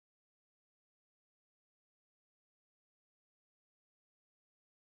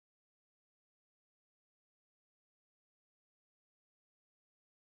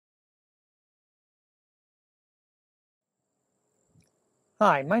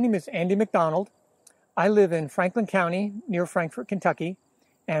Hi, my name is Andy McDonald. I live in Franklin County near Frankfort, Kentucky,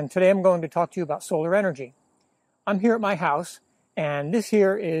 and today I'm going to talk to you about solar energy. I'm here at my house, and this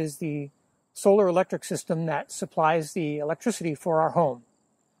here is the solar electric system that supplies the electricity for our home.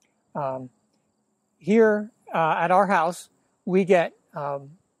 Here at our house, we get about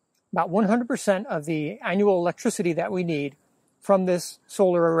 100% of the annual electricity that we need from this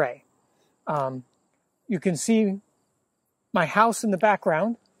solar array. You can see my house in the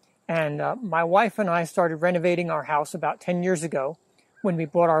background, and my wife and I started renovating our house about 10 years ago when we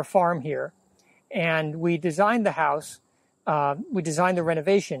bought our farm here. And we designed the house, we designed the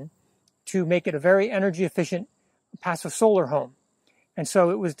renovation to make it a very energy efficient passive solar home. And so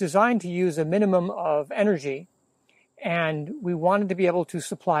it was designed to use a minimum of energy, and we wanted to be able to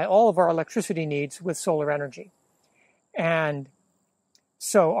supply all of our electricity needs with solar energy. And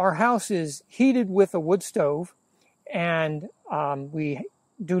so our house is heated with a wood stove, and we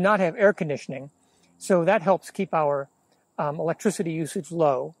do not have air conditioning, so that helps keep our electricity usage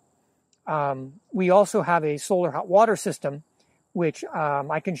low. We also have a solar hot water system, which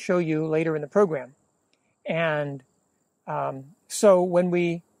I can show you later in the program. And so when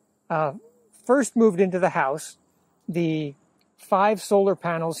we first moved into the house, the 5 solar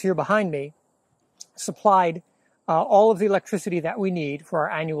panels here behind me supplied all of the electricity that we need for our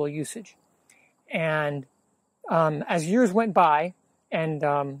annual usage. And as years went by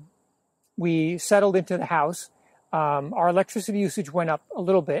and we settled into the house, our electricity usage went up a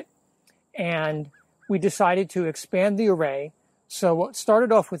little bit, and we decided to expand the array. So what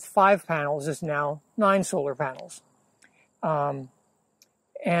started off with 5 panels is now 9 solar panels. And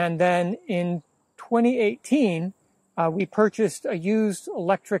then in 2018, we purchased a used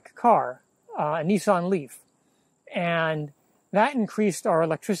electric car, a Nissan Leaf, and that increased our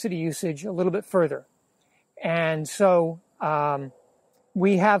electricity usage a little bit further. And so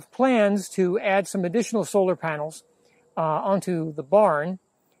we have plans to add some additional solar panels onto the barn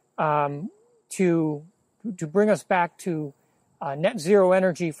to bring us back to net zero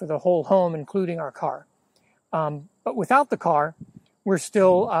energy for the whole home, including our car. But without the car, we're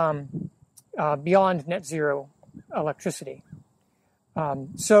still beyond net zero electricity.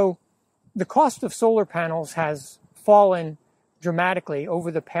 So the cost of solar panels has fallen dramatically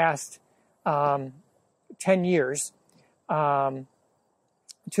over the past 10 years, to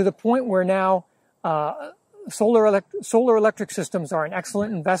the point where now solar electric systems are an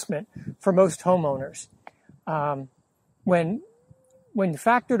excellent investment for most homeowners. When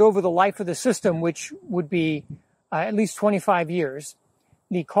factored over the life of the system, which would be at least 25 years,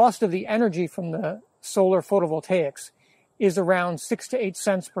 the cost of the energy from the solar photovoltaics is around 6 to 8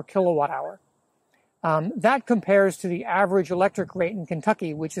 cents per kilowatt hour. That compares to the average electric rate in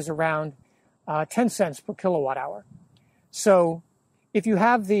Kentucky, which is around 10 cents per kilowatt hour. So if you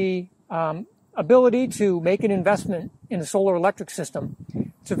have the ability to make an investment in a solar electric system,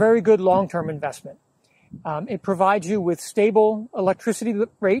 it's a very good long-term investment. It provides you with stable electricity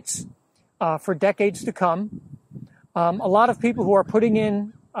rates for decades to come. A lot of people who are putting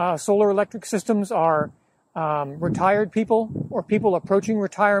in solar electric systems are retired people or people approaching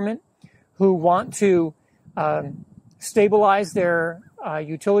retirement who want to stabilize their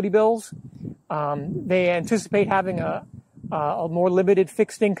utility bills. They anticipate having a more limited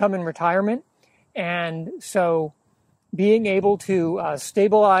fixed income in retirement. And so being able to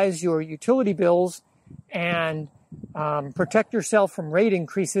stabilize your utility bills and protect yourself from rate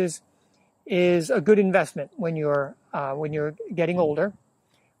increases is a good investment when you're getting older.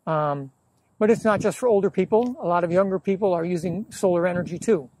 But it's not just for older people. A lot of younger people are using solar energy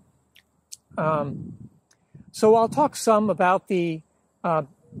too. So I'll talk some about the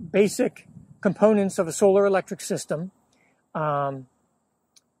basic components of a solar electric system.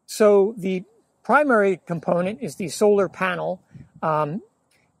 So the primary component is the solar panel.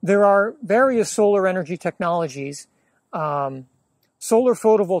 There are various solar energy technologies. Solar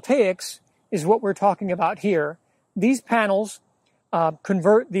photovoltaics is what we're talking about here. These panels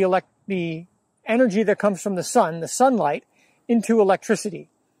convert the energy that comes from the sun, the sunlight, into electricity.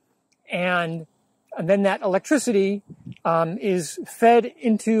 And then that electricity is fed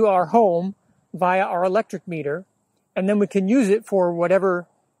into our home via our electric meter, and then we can use it for whatever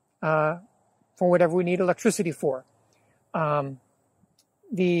we need electricity for.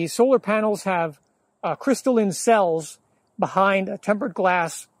 The solar panels have crystalline cells behind a tempered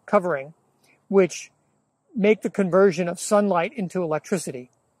glass covering, which make the conversion of sunlight into electricity.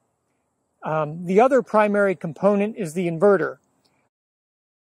 The other primary component is the inverter.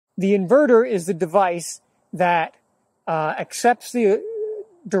 The inverter is the device that accepts the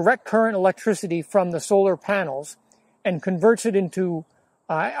direct current electricity from the solar panels and converts it into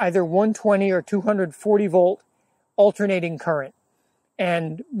either 120 or 240 volt alternating current,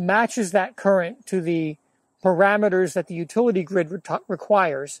 and matches that current to the parameters that the utility grid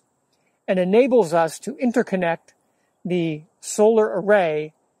requires, and enables us to interconnect the solar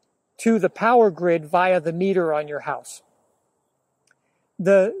array to the power grid via the meter on your house.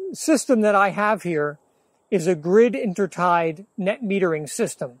 The system that I have here is a grid intertied net metering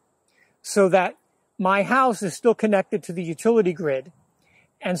system, so that my house is still connected to the utility grid.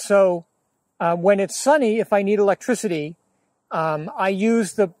 And so when it's sunny, if I need electricity, I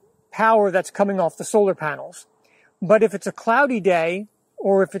use the power that's coming off the solar panels. But if it's a cloudy day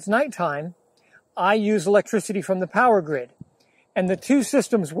or if it's nighttime, I use electricity from the power grid. And the two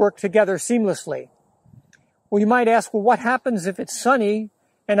systems work together seamlessly. Well, you might ask, well, what happens if it's sunny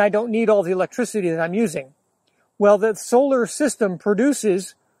and I don't need all the electricity that I'm using? Well, the solar system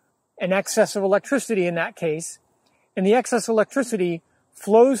produces an excess of electricity in that case, and the excess electricity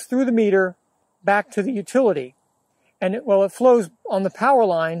flows through the meter back to the utility. And it flows on the power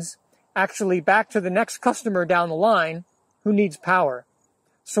lines, actually back to the next customer down the line who needs power.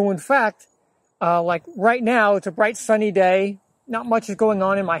 So in fact, like right now, it's a bright sunny day, not much is going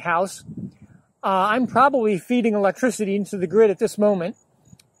on in my house. I'm probably feeding electricity into the grid at this moment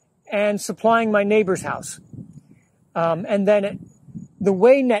and supplying my neighbor's house. And then the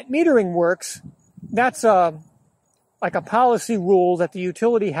way net metering works, that's like a policy rule that the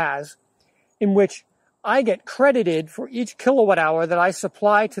utility has, in which I get credited for each kilowatt hour that I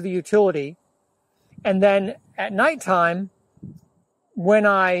supply to the utility. And then at nighttime, when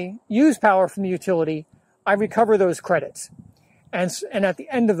I use power from the utility, I recover those credits. And at the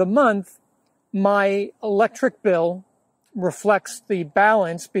end of the month, my electric bill reflects the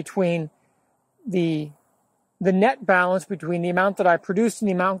balance between the net balance between the amount that I produced and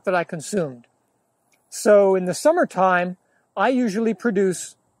the amount that I consumed. So in the summertime, I usually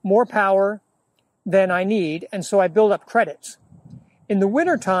produce more power than I need, and so I build up credits. In the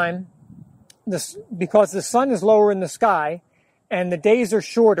wintertime, because the sun is lower in the sky and the days are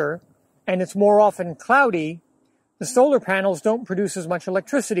shorter and it's more often cloudy, the solar panels don't produce as much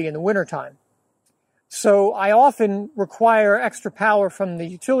electricity in the wintertime. So I often require extra power from the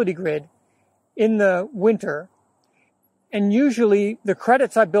utility grid in the winter, and usually the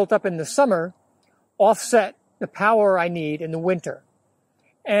credits I built up in the summer offset the power I need in the winter.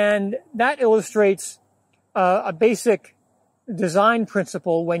 And that illustrates a basic design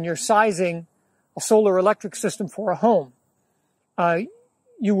principle when you're sizing a solar electric system for a home.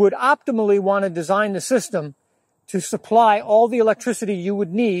 You would optimally want to design the system to supply all the electricity you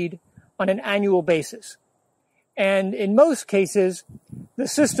would need on an annual basis. And in most cases, the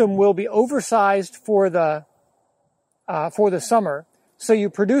system will be oversized for the summer, so you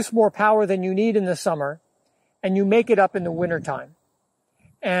produce more power than you need in the summer, and you make it up in the wintertime.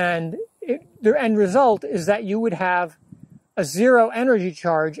 And the end result is that you would have a zero energy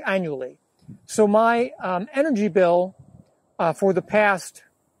charge annually. So my energy bill for the past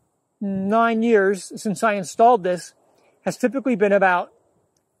 9 years since I installed this has typically been about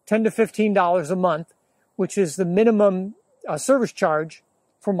 $10 to $15 a month, which is the minimum service charge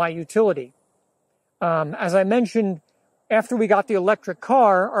for my utility. As I mentioned, after we got the electric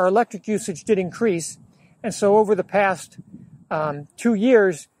car, our electric usage did increase. And so over the past 2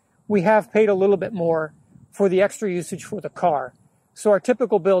 years, we have paid a little bit more for the extra usage for the car. So our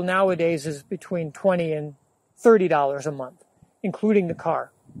typical bill nowadays is between $20 and $30 a month, including the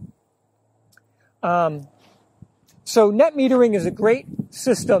car. So net metering is a great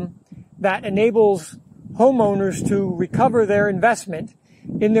system that enables homeowners to recover their investment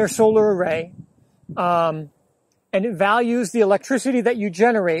in their solar array, and it values the electricity that you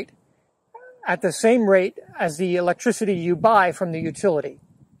generate at the same rate as the electricity you buy from the utility.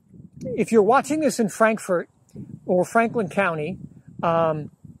 If you're watching this in Frankfort or Franklin County,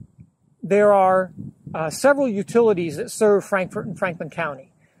 there are several utilities that serve Frankfort and Franklin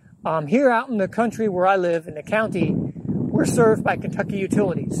County. Here out in the country where I live, in the county, we're served by Kentucky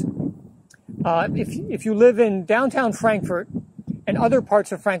Utilities. If you live in downtown Frankfort and other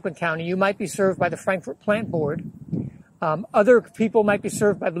parts of Franklin County, you might be served by the Frankfort Plant Board. Other people might be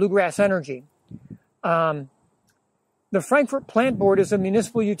served by Bluegrass Energy. The Frankfort Plant Board is a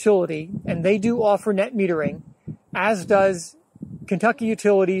municipal utility, and they do offer net metering, as does Kentucky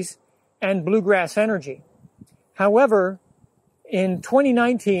Utilities and Bluegrass Energy. However, in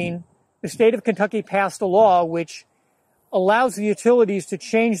 2019, the state of Kentucky passed a law which allows the utilities to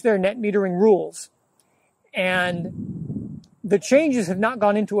change their net metering rules. And the changes have not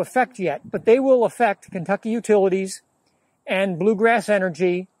gone into effect yet, but they will affect Kentucky Utilities and Bluegrass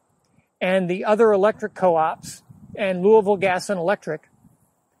Energy and the other electric co-ops and Louisville Gas and Electric.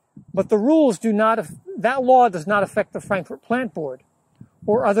 But the rules do not, that law does not affect the Frankfurt Plant Board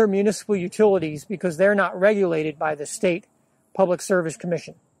or other municipal utilities because they're not regulated by the State Public Service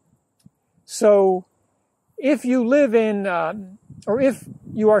Commission. So if you live in, or if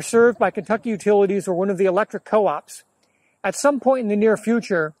you are served by Kentucky Utilities or one of the electric co-ops, at some point in the near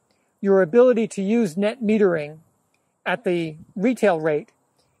future, your ability to use net metering at the retail rate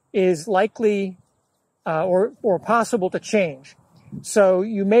is likely or possible to change. So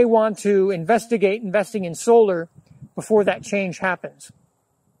you may want to investigate investing in solar before that change happens.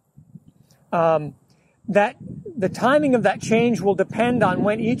 That the timing of that change will depend on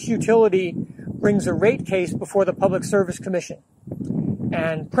when each utility brings a rate case before the Public Service Commission.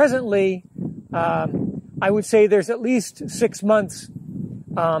 And presently, I would say there's at least 6 months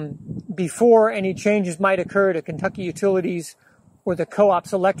before any changes might occur to Kentucky Utilities or the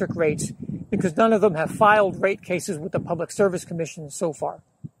co-op's electric rates, because none of them have filed rate cases with the Public Service Commission so far.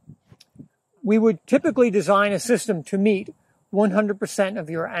 We would typically design a system to meet 100% of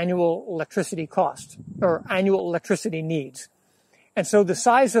your annual electricity costs or annual electricity needs. And so the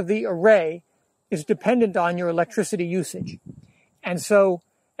size of the array is dependent on your electricity usage. And so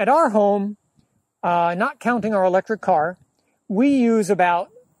at our home, not counting our electric car, we use about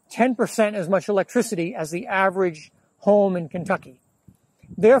 10% as much electricity as the average home in Kentucky.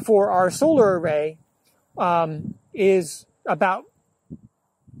 Therefore, our solar array is about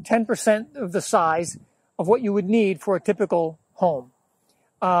 10% of the size of what you would need for a typical home.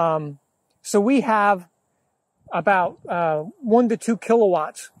 So we have about 1 to 2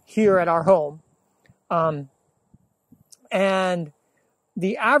 kilowatts here at our home. And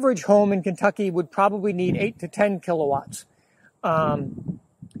the average home in Kentucky would probably need 8 to 10 kilowatts.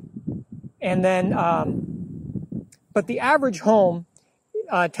 But the average home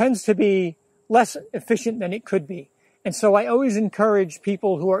tends to be less efficient than it could be. And so I always encourage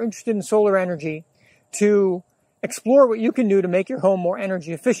people who are interested in solar energy to explore what you can do to make your home more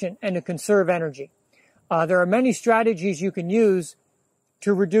energy efficient and to conserve energy. There are many strategies you can use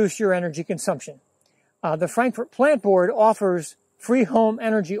to reduce your energy consumption. The Frankfurt Plant Board offers free home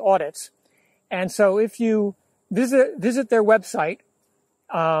energy audits. And so if you visit their website,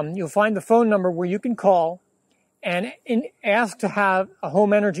 you'll find the phone number where you can call and ask to have a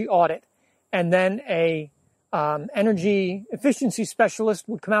home energy audit. And then a energy efficiency specialist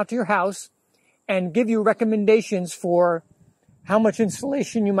would come out to your house and give you recommendations for how much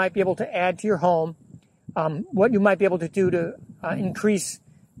insulation you might be able to add to your home, what you might be able to do to increase,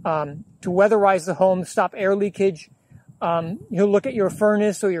 to weatherize the home, stop air leakage. You'll look at your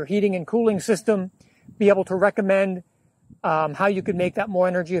furnace or your heating and cooling system, be able to recommend how you could make that more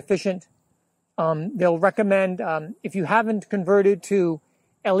energy efficient. They'll recommend, if you haven't converted to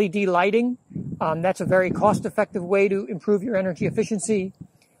LED lighting, that's a very cost-effective way to improve your energy efficiency.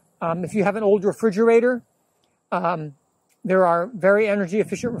 If you have an old refrigerator, there are very energy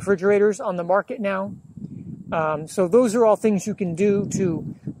efficient refrigerators on the market now. So those are all things you can do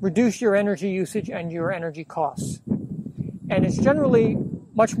to reduce your energy usage and your energy costs. And it's generally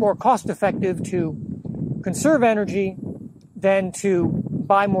much more cost-effective to conserve energy than to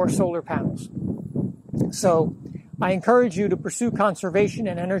buy more solar panels. So I encourage you to pursue conservation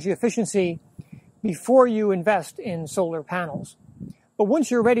and energy efficiency before you invest in solar panels. But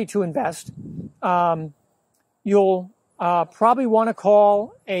once you're ready to invest, you'll probably want to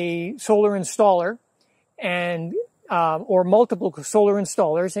call a solar installer and or multiple solar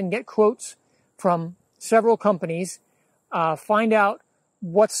installers and get quotes from several companies. Find out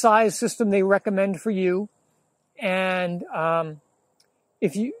what size system they recommend for you, and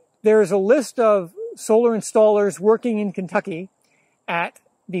there's a list of solar installers working in Kentucky at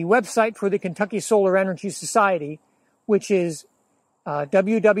the website for the Kentucky Solar Energy Society, which is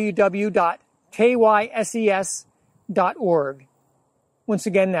www.kyses.org. Once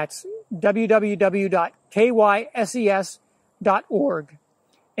again, that's www.kyses.org.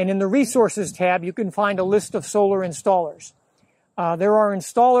 And in the Resources tab, you can find a list of solar installers. There are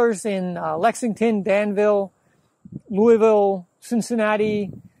installers in Lexington, Danville, Louisville,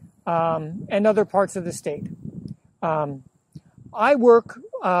 Cincinnati, and other parts of the state. I work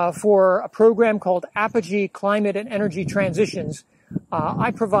for a program called Apogee Climate and Energy Transitions.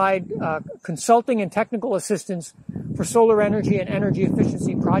 I provide consulting and technical assistance for solar energy and energy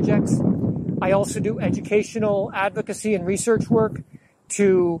efficiency projects. I also do educational advocacy and research work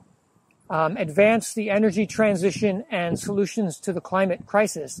to advance the energy transition and solutions to the climate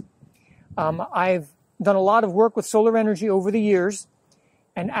crisis. I've done a lot of work with solar energy over the years,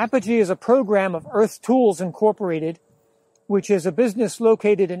 and Apogee is a program of Earth Tools Incorporated, which is a business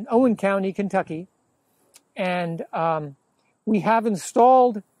located in Owen County, Kentucky. And we have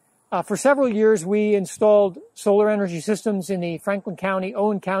installed For several years, we installed solar energy systems in the Franklin County,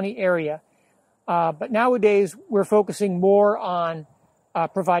 Owen County area. But nowadays, we're focusing more on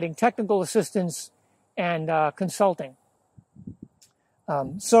providing technical assistance and consulting.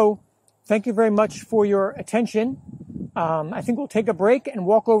 So thank you very much for your attention. I think we'll take a break and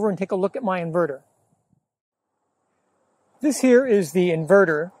walk over and take a look at my inverter. This here is the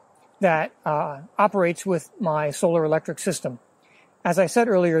inverter that operates with my solar electric system. As I said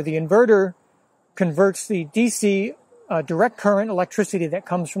earlier, the inverter converts the DC direct current electricity that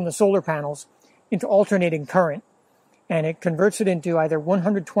comes from the solar panels into alternating current, and it converts it into either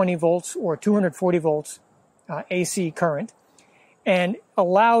 120 volts or 240 volts AC current, and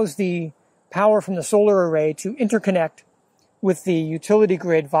allows the power from the solar array to interconnect with the utility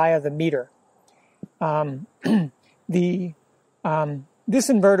grid via the meter. This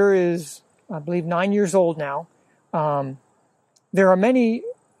inverter is, I believe, 9 years old now. There are many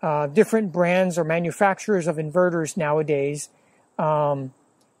different brands or manufacturers of inverters nowadays, and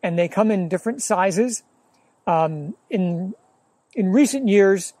they come in different sizes. In recent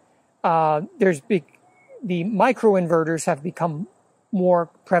years, the microinverters have become more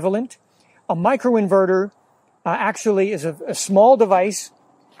prevalent. A microinverter actually is a small device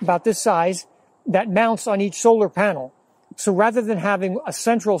about this size that mounts on each solar panel. So rather than having a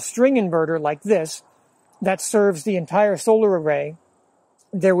central string inverter like this that serves the entire solar array,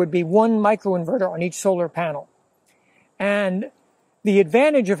 there would be one microinverter on each solar panel. And the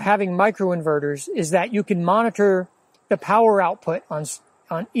advantage of having microinverters is that you can monitor the power output on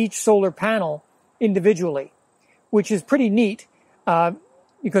each solar panel individually, which is pretty neat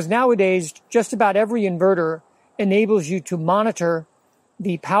because nowadays just about every inverter enables you to monitor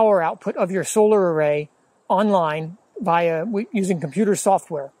the power output of your solar array online via using computer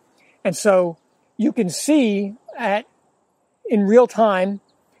software. And so you can see in real time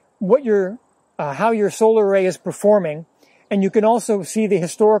what how your solar array is performing, and you can also see the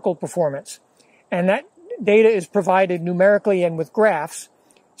historical performance. And that data is provided numerically and with graphs,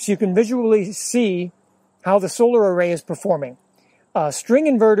 so you can visually see how the solar array is performing. String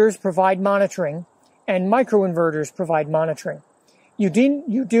inverters provide monitoring, and microinverters provide monitoring. You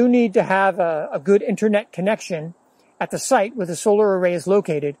do need to have a good internet connection at the site where the solar array is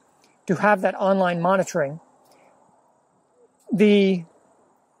located to have that online monitoring. The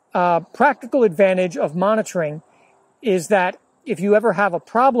practical advantage of monitoring is that if you ever have a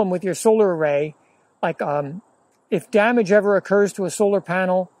problem with your solar array, like if damage ever occurs to a solar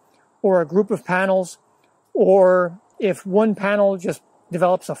panel or a group of panels, or if one panel just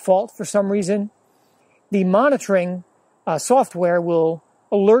develops a fault for some reason, the monitoring software will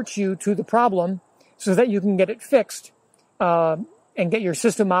alert you to the problem so that you can get it fixed and get your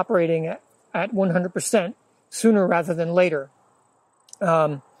system operating at 100% sooner rather than later.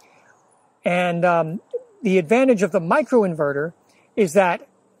 The advantage of the microinverter is that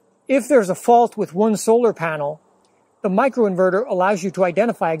if there's a fault with one solar panel, the microinverter allows you to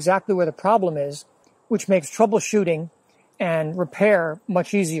identify exactly where the problem is, which makes troubleshooting and repair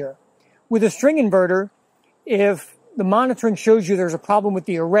much easier. With a string inverter, if the monitoring shows you there's a problem with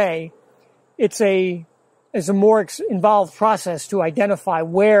the array, it's a more involved process to identify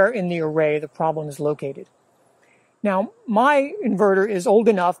where in the array the problem is located. Now, my inverter is old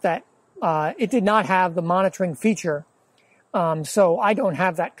enough that it did not have the monitoring feature, so I don't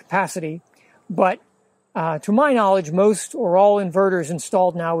have that capacity. But to my knowledge, most or all inverters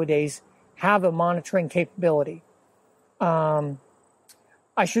installed nowadays have a monitoring capability.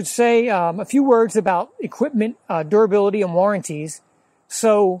 I should say a few words about equipment durability and warranties.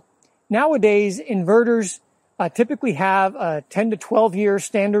 So nowadays, inverters typically have a 10 to 12 year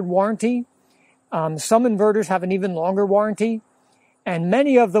standard warranty. Some inverters have an even longer warranty, and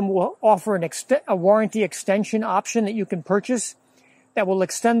many of them will offer a warranty extension option that you can purchase that will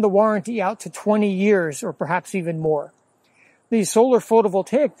extend the warranty out to 20 years or perhaps even more. These solar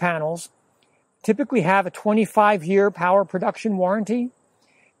photovoltaic panels typically have a 25-year power production warranty,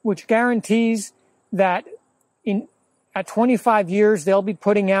 which guarantees that at 25 years, they'll be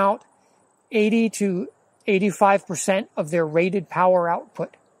putting out 80 to 85% of their rated power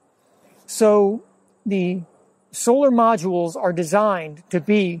output. So the solar modules are designed to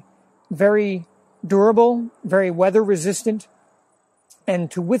be very durable, very weather resistant,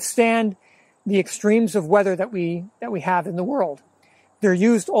 and to withstand the extremes of weather that we have in the world. They're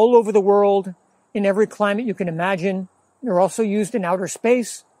used all over the world in every climate you can imagine. They're also used in outer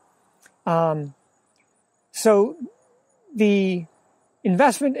space. So the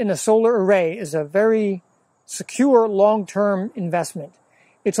investment in a solar array is a very secure long-term investment.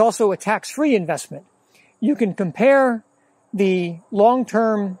 It's also a tax-free investment. You can compare the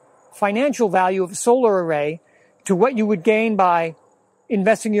long-term financial value of a solar array to what you would gain by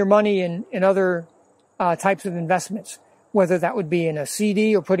investing your money in other types of investments, whether that would be in a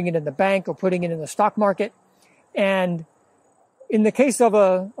CD or putting it in the bank or putting it in the stock market. And in the case of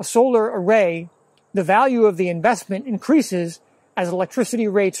a solar array, the value of the investment increases as electricity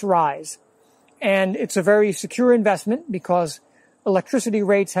rates rise. And it's a very secure investment because electricity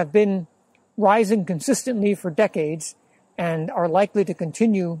rates have been rising consistently for decades and are likely to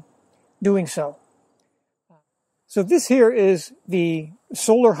continue doing so. So this here is the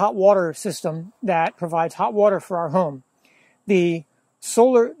solar hot water system that provides hot water for our home. This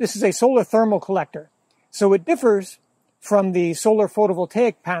is a solar thermal collector. So it differs from the solar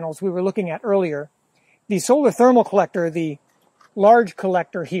photovoltaic panels we were looking at earlier. The solar thermal collector, the large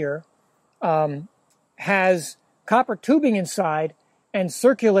collector here, has copper tubing inside and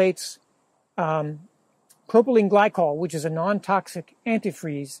circulates propylene glycol, which is a non-toxic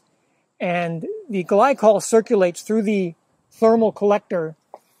antifreeze. And the glycol circulates through the thermal collector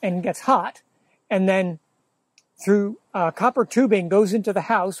and gets hot, and then through copper tubing goes into the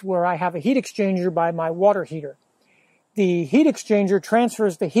house where I have a heat exchanger by my water heater. The heat exchanger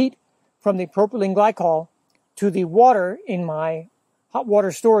transfers the heat from the propylene glycol to the water in my hot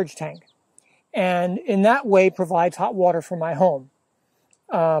water storage tank, and in that way provides hot water for my home.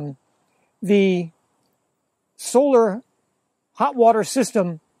 The solar hot water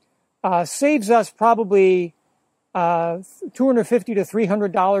system saves us probably $250 to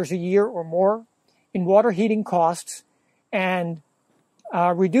 $300 a year or more in water heating costs, and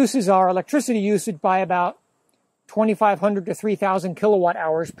reduces our electricity usage by about 2,500 to 3,000 kilowatt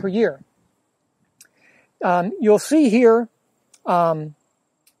hours per year. You'll see here there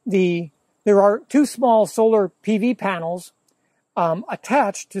are two small solar PV panels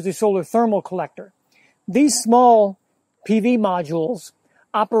attached to the solar thermal collector. These small PV modules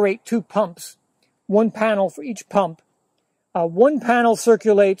operate two pumps, one panel for each pump. One panel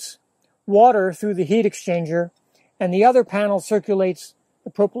circulates water through the heat exchanger, and the other panel circulates the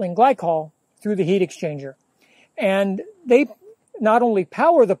propylene glycol through the heat exchanger. And they not only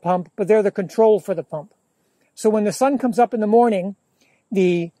power the pump, but they're the control for the pump. So when the sun comes up in the morning,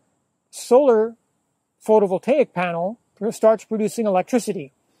 the solar photovoltaic panel starts producing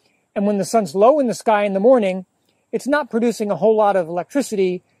electricity. And when the sun's low in the sky in the morning, it's not producing a whole lot of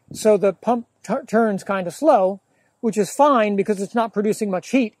electricity, so the pump turns kind of slow, which is fine because it's not producing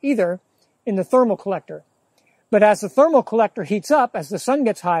much heat either in the thermal collector. But as the thermal collector heats up, as the sun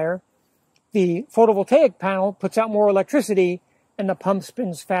gets higher, the photovoltaic panel puts out more electricity and the pump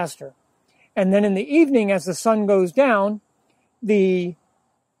spins faster. And then in the evening, as the sun goes down, the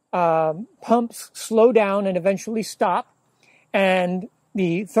pumps slow down and eventually stop, and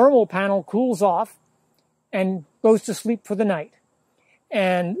the thermal panel cools off and goes to sleep for the night.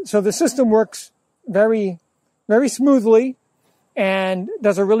 And so the system works very, very smoothly and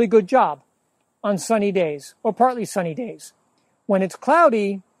does a really good job on sunny days, or partly sunny days. When it's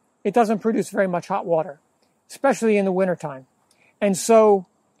cloudy, it doesn't produce very much hot water, especially in the wintertime. And so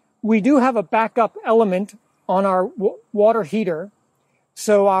we do have a backup element on our water heater.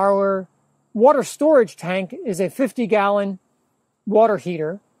 So our water storage tank is a 50-gallon water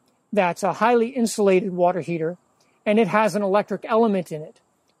heater that's a highly insulated water heater, and it has an electric element in it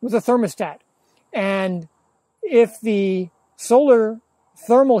with a thermostat. And if the solar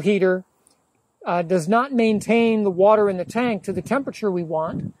thermal heater does not maintain the water in the tank to the temperature we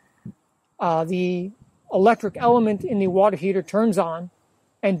want, the electric element in the water heater turns on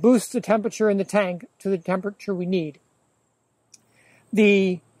and boosts the temperature in the tank to the temperature we need.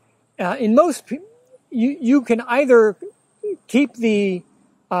 In most, you can either keep the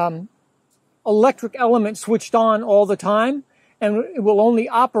electric element switched on all the time, and it will only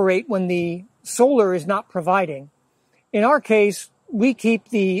operate when the solar is not providing. In our case, we keep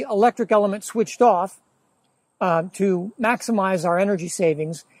the electric element switched off to maximize our energy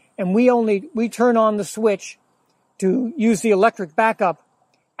savings, and we turn on the switch to use the electric backup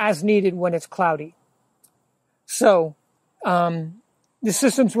as needed when it's cloudy. So the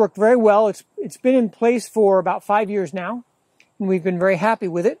system's worked very well. It's been in place for about 5 years now, and we've been very happy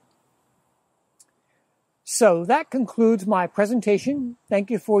with it. So that concludes my presentation.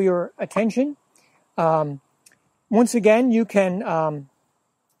 Thank you for your attention. Once again, you can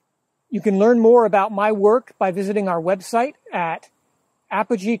learn more about my work by visiting our website at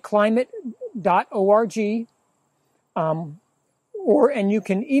apogeeclimate.org, and you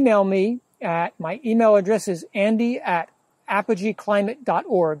can email me at, my email address is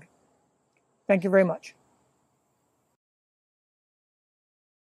andy@apogeeclimate.org. Thank you very much.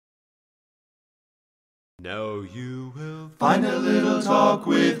 Now you will find a little talk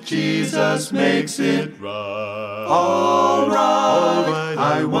with Jesus makes it right. All right.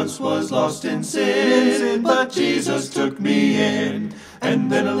 I once was lost in sin, but Jesus took me in.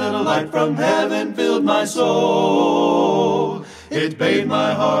 And then a little light from heaven filled my soul. It bathed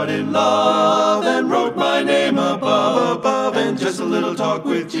my heart in love and wrote my name above. And just a little talk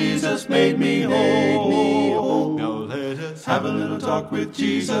with Jesus made me whole. Now let us have a little talk with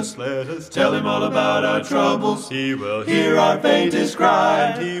Jesus. Let us tell him all about our troubles. He will hear our faintest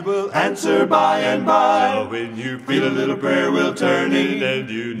cry. He will answer by and by. Now when you feel a little prayer will turn in, and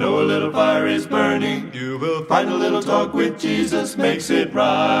you know a little fire is burning, you will find a little talk with Jesus makes it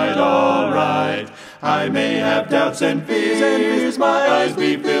right, all right. I may have doubts and fears, my eyes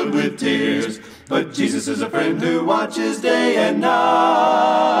be filled with tears, but Jesus is a friend who watches day and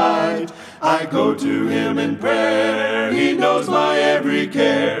night. I go to him in prayer, he knows my every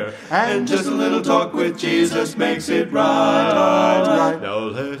care, and just a little talk with Jesus makes it right. Now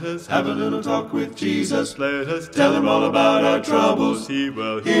let us have a little talk with Jesus. Let us tell him all about our troubles. He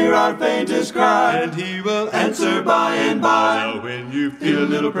will hear our faintest cry, and he will answer by and by. Now when you feel a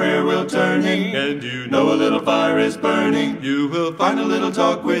little prayer will turning, and you know a little fire is burning, you will find a little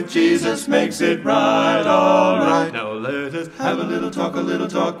talk with Jesus makes it right, all right. Now let us have a little talk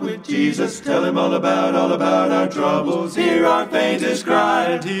with Jesus. Tell him all about our troubles. Hear our faintest cry,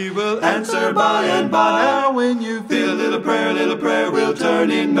 and he will answer by and by. Now when you feel a little prayer will turn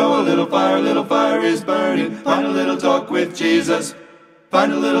in. Know a little fire is burning. Find a little talk with Jesus.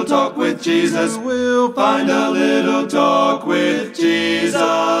 Find a little talk with Jesus. We'll find a little talk with Jesus.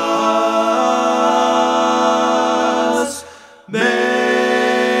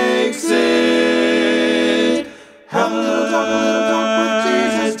 Makes it. Have a little talk with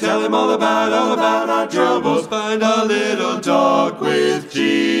Jesus. Tell him all about our troubles. Find a little talk with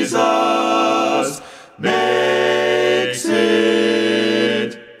Jesus.